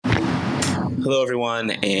Hello,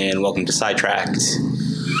 everyone, and welcome to Sidetracked.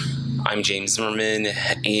 I'm James Zimmerman,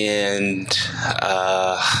 and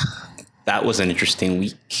that was an interesting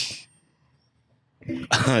week.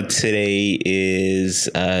 Today is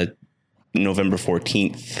November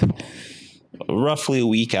 14th, roughly a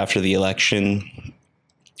week after the election,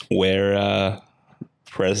 where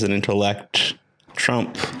President-elect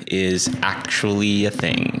Trump is actually a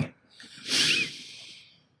thing.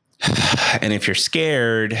 And if you're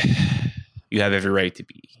scared, you have every right to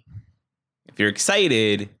be. If you're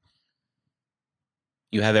excited,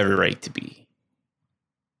 you have every right to be.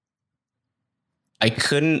 I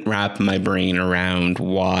couldn't wrap my brain around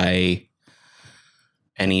why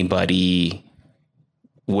anybody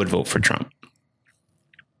would vote for Trump.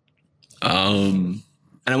 And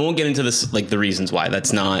I won't get into this, like the reasons why.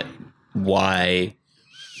 That's not what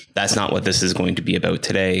this is going to be about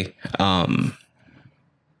today.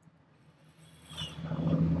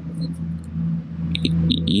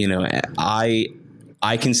 You know, I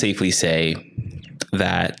can safely say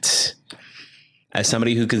that as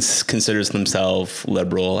somebody who considers themselves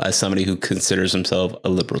liberal, as somebody who considers himself a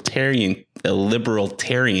libertarian,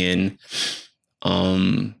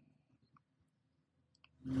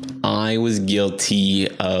 I was guilty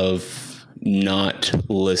of not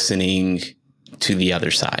listening to the other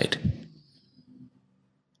side.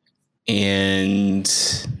 And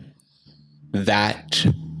that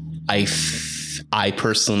I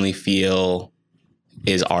personally feel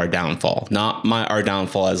is our downfall, not our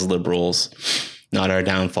downfall as liberals, not our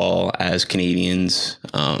downfall as Canadians,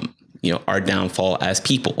 our downfall as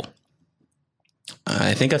people.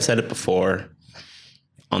 I think I've said it before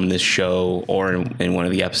on this show or in one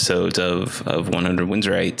of the episodes of 100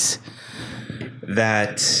 Windsorite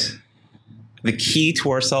that the key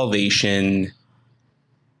to our salvation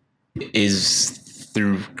is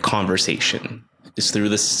through conversation. Is through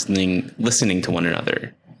listening to one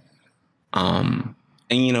another. And,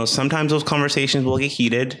 sometimes those conversations will get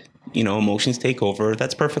heated. Emotions take over.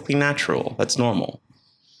 That's perfectly natural. That's normal.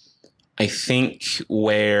 I think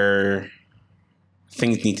where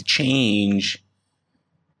things need to change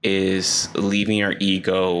is leaving our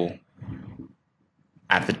ego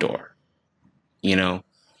at the door.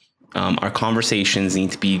 Our conversations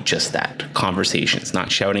need to be just that, conversations,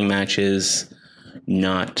 not shouting matches,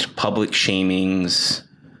 not public shamings,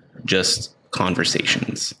 just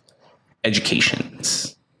conversations,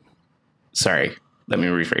 educations. Sorry, let me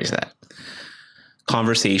rephrase that.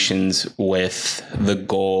 Conversations with the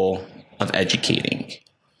goal of educating.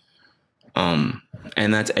 And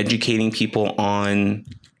that's educating people on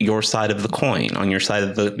your side of the coin, on your side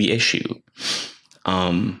of the issue.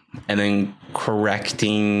 And then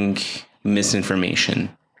correcting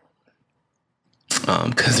misinformation.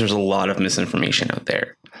 Because there's a lot of misinformation out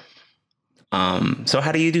there. So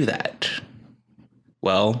how do you do that?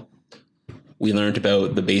 Well, we learned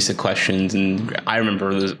about the basic questions, and I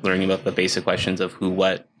remember learning about the basic questions of who,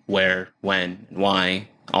 what, where, when, why,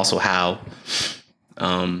 also how.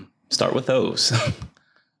 Start with those.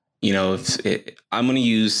 I'm going to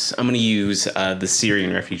use the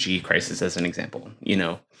Syrian refugee crisis as an example.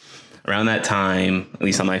 Around that time, at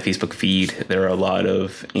least on my Facebook feed, there's a lot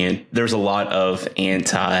of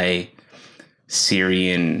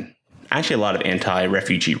anti-Syrian, actually a lot of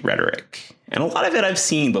anti-refugee rhetoric, and a lot of it I've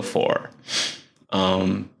seen before.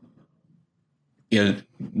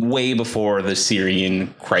 Way before the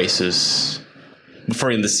Syrian crisis,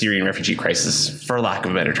 before the Syrian refugee crisis, for lack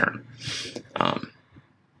of a better term.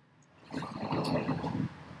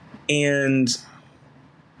 And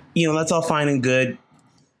that's all fine and good.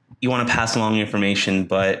 You want to pass along information,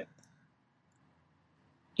 but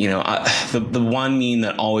the one meme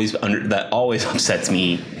that always upsets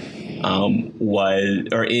me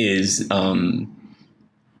is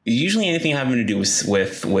usually anything having to do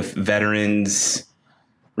with veterans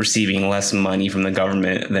receiving less money from the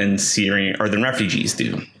government than than refugees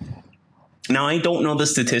do. Now, I don't know the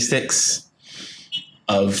statistics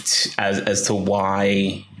as to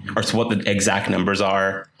why or to what the exact numbers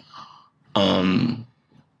are.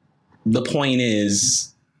 The point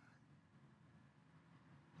is,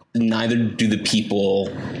 neither do the people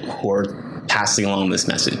who are passing along this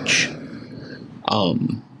message.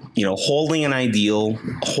 Holding an ideal,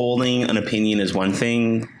 holding an opinion is one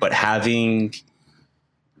thing, but having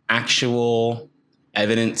actual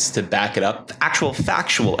evidence to back it up, actual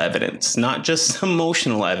factual evidence, not just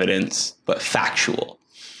emotional evidence, but factual.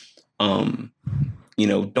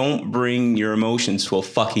 Don't bring your emotions to a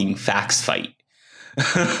fucking facts fight.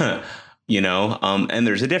 And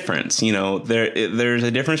there's a difference, there's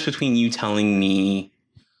a difference between you telling me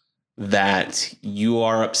that you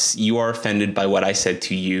are offended by what I said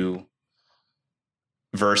to you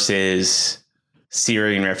versus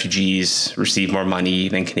Syrian refugees receive more money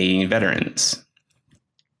than Canadian veterans.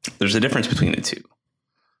 There's a difference between the two.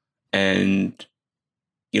 And,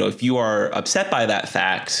 if you are upset by that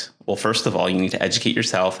fact, well, first of all, you need to educate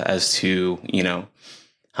yourself as to,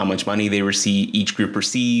 how much money each group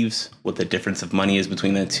receives, what the difference of money is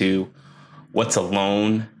between the two, what's a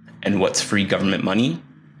loan and what's free government money.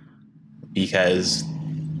 Because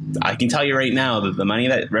I can tell you right now that the money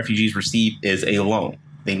that refugees receive is a loan.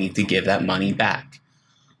 They need to give that money back.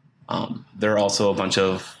 There are also a bunch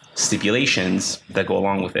of stipulations that go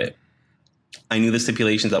along with it. I knew the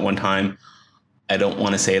stipulations at one time. I don't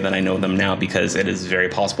want to say that I know them now because it is very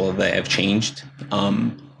possible that they have changed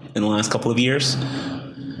in the last couple of years.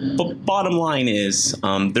 But bottom line is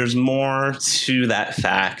there's more to that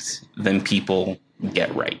fact than people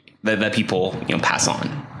get right, that people pass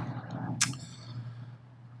on.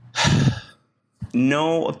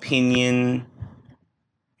 No opinion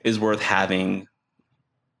is worth having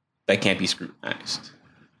that can't be scrutinized.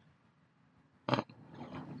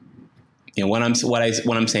 What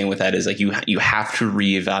I'm saying with that is like you have to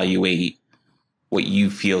reevaluate what you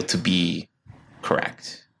feel to be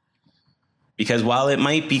correct, because while it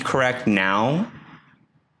might be correct now,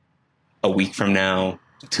 a week from now,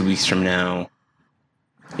 2 weeks from now,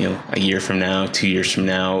 a year from now, 2 years from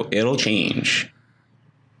now, it'll change.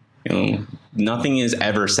 Nothing is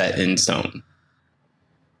ever set in stone,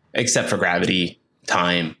 except for gravity,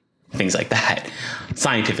 time, things like that,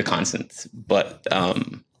 scientific constants. But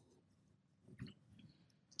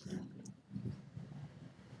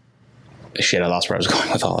shit, I lost where I was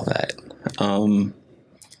going with all of that.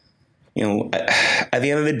 At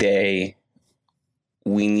the end of the day,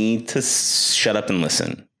 we need to shut up and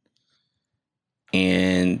listen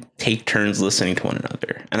and take turns listening to one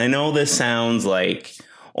another. And I know this sounds like,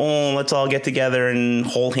 oh, let's all get together and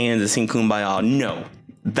hold hands and sing Kumbaya. No,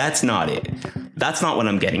 that's not it. That's not what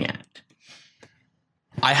I'm getting at.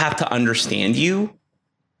 I have to understand you,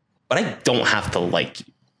 but I don't have to like you.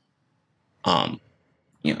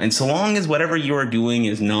 And so long as whatever you are doing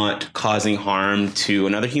is not causing harm to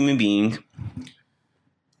another human being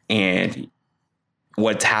and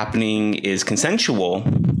what's happening is consensual,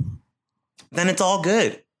 then it's all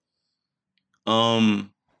good.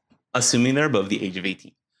 Assuming they're above the age of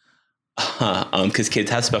 18. Because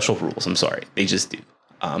kids have special rules. I'm sorry. They just do.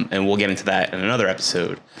 And we'll get into that in another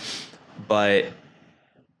episode. But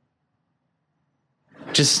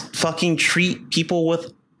just fucking treat people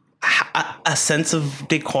with a sense of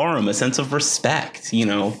decorum, a sense of respect,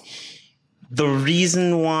 The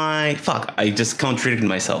reason why, I just contradicted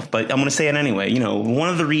myself, but I'm going to say it anyway. One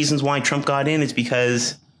of the reasons why Trump got in is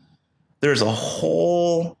because there's a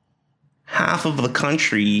whole half of the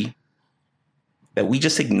country that we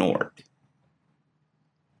just ignored.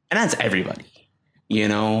 And that's everybody,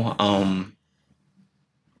 and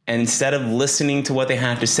instead of listening to what they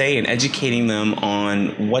have to say and educating them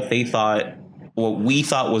on what we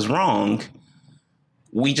thought was wrong,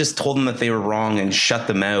 we just told them that they were wrong and shut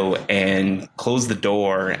them out and closed the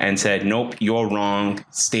door and said, nope, you're wrong.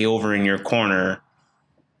 Stay over in your corner.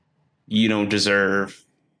 You don't deserve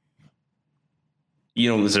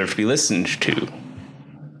to be listened to.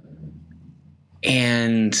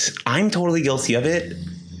 And I'm totally guilty of it.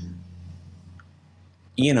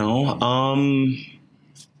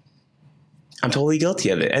 I'm totally guilty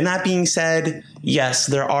of it. And that being said, yes,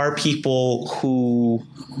 there are people who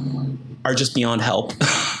are just beyond help,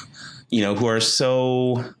 who are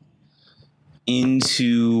so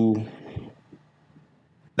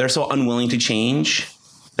they're so unwilling to change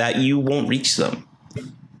that you won't reach them.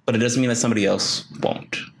 But it doesn't mean that somebody else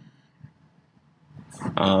won't.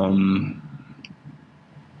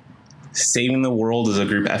 Saving the world is a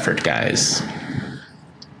group effort, guys.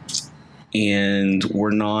 And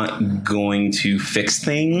we're not going to fix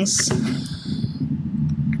things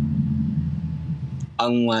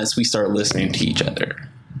unless we start listening to each other,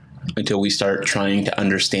 until we start trying to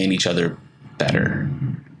understand each other better.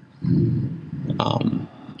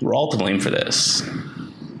 We're all to blame for this.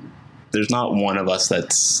 There's not one of us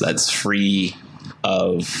that's free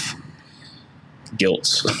of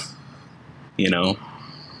guilt.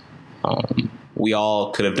 We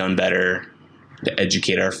all could have done better to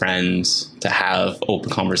educate our friends, to have open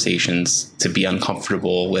conversations, to be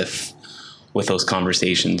uncomfortable with those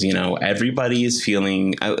conversations. Everybody is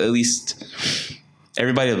feeling, at least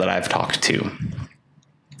everybody that I've talked to,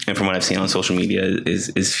 and from what I've seen on social media,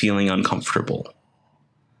 is feeling uncomfortable.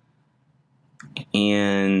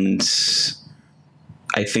 And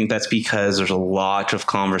I think that's because there's a lot of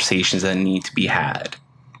conversations that need to be had.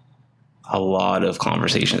 a lot of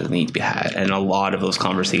conversations that need to be had, and a lot of those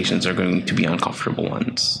conversations are going to be uncomfortable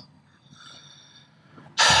ones.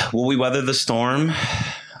 Will we weather the storm?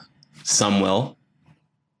 Some will.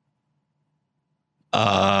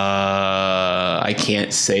 I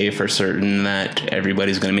can't say for certain that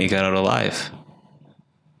everybody's going to make it out alive.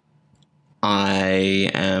 I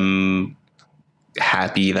am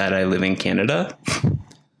happy that I live in Canada.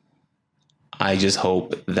 I just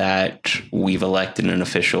hope that we've elected an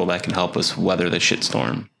official that can help us weather the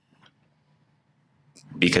shitstorm,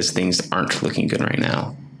 because things aren't looking good right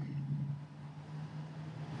now.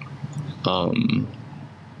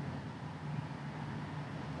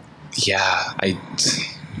 Yeah, I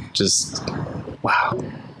just, wow.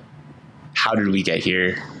 How did we get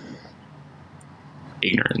here?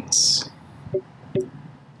 Ignorance.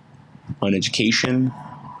 Uneducation.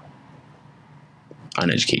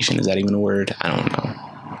 Uneducation, is that even a word? I don't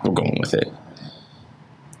know. We're going with it.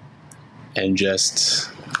 And just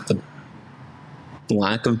the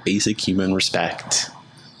lack of basic human respect.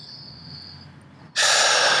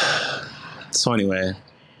 So anyway,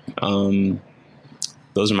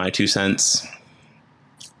 those are my 2 cents.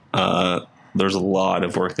 There's a lot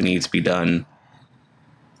of work that needs to be done.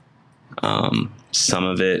 Some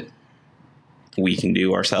of it we can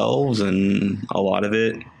do ourselves, and a lot of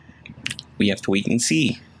it we have to wait and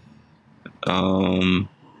see. I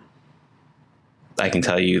can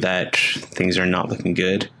tell you that things are not looking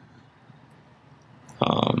good.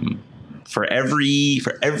 For every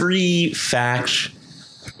fact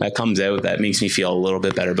that comes out that makes me feel a little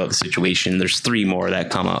bit better about the situation, there's 3 more that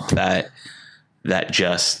come up that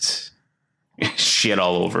just shit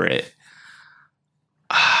all over it.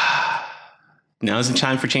 Now's the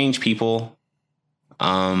time for change, people.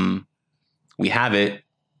 We have it,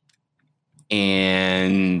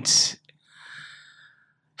 and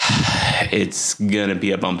it's gonna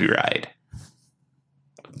be a bumpy ride.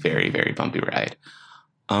 Very, very bumpy ride.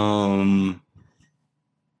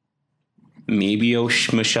 Maybe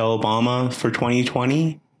Michelle Obama for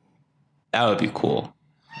 2020. That would be cool.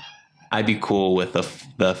 I'd be cool with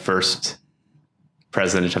the first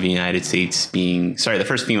president of the United States the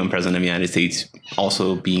first female president of the United States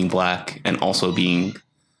also being black and also being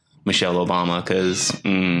Michelle Obama, because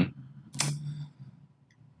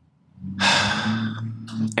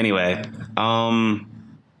anyway,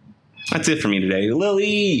 that's it for me today.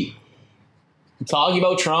 Lily, I'm talking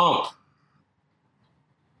about Trump.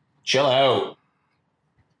 Chill out.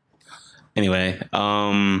 Anyway,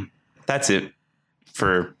 that's it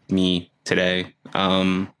for me today.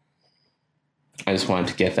 I just wanted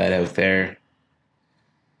to get that out there.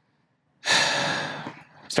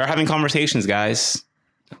 Start having conversations, guys.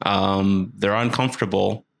 They're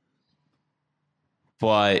uncomfortable,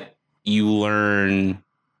 but you learn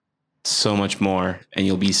so much more, and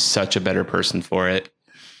you'll be such a better person for it.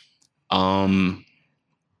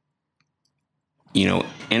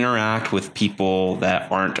 Interact with people that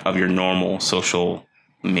aren't of your normal social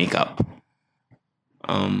makeup.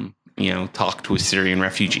 Talk to a Syrian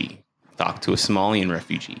refugee, talk to a Somalian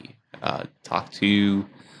refugee, talk to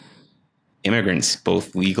immigrants,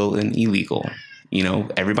 both legal and illegal.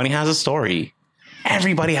 Everybody has a story.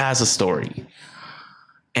 Everybody has a story.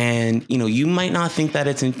 And, you might not think that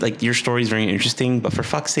it's your story is very interesting, but for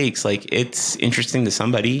fuck's sakes, it's interesting to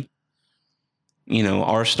somebody.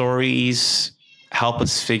 Our stories help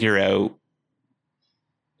us figure out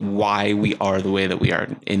why we are the way that we are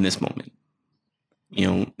in this moment.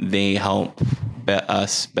 They help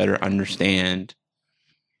us better understand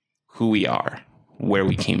who we are, where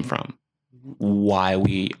we came from, why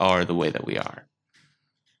we are the way that we are.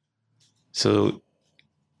 So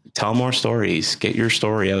tell more stories, get your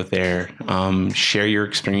story out there, share your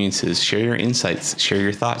experiences, share your insights, share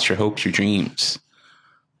your thoughts, your hopes, your dreams.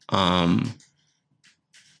 And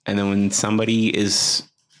then when somebody is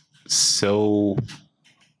so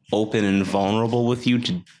open and vulnerable with you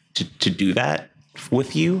to do that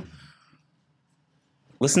with you,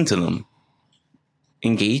 listen to them,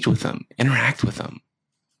 engage with them, interact with them.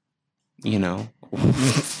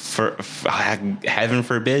 For heaven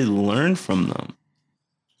forbid, learn from them.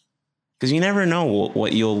 Because you never know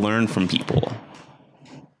what you'll learn from people.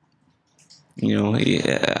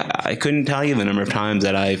 I couldn't tell you the number of times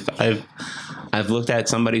that I've looked at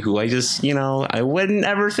somebody who I just, I wouldn't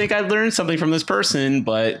ever think I'd learn something from this person,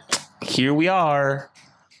 but here we are.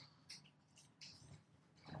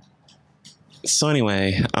 So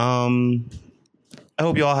anyway, I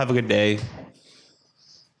hope you all have a good day.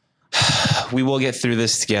 We will get through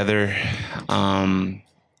this together. I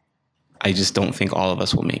just don't think all of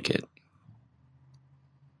us will make it.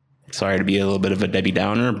 Sorry to be a little bit of a Debbie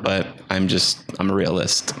Downer, but I'm a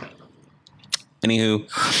realist. Anywho,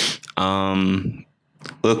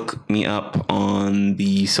 look me up on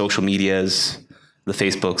the social medias, the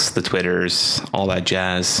Facebooks, the Twitters, all that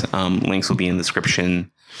jazz. Links will be in the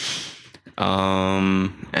description.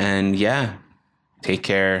 And yeah, take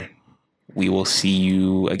care. We will see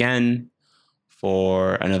you again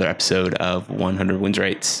for another episode of 100 Wins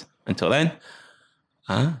Rights. Until then,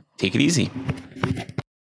 take it easy.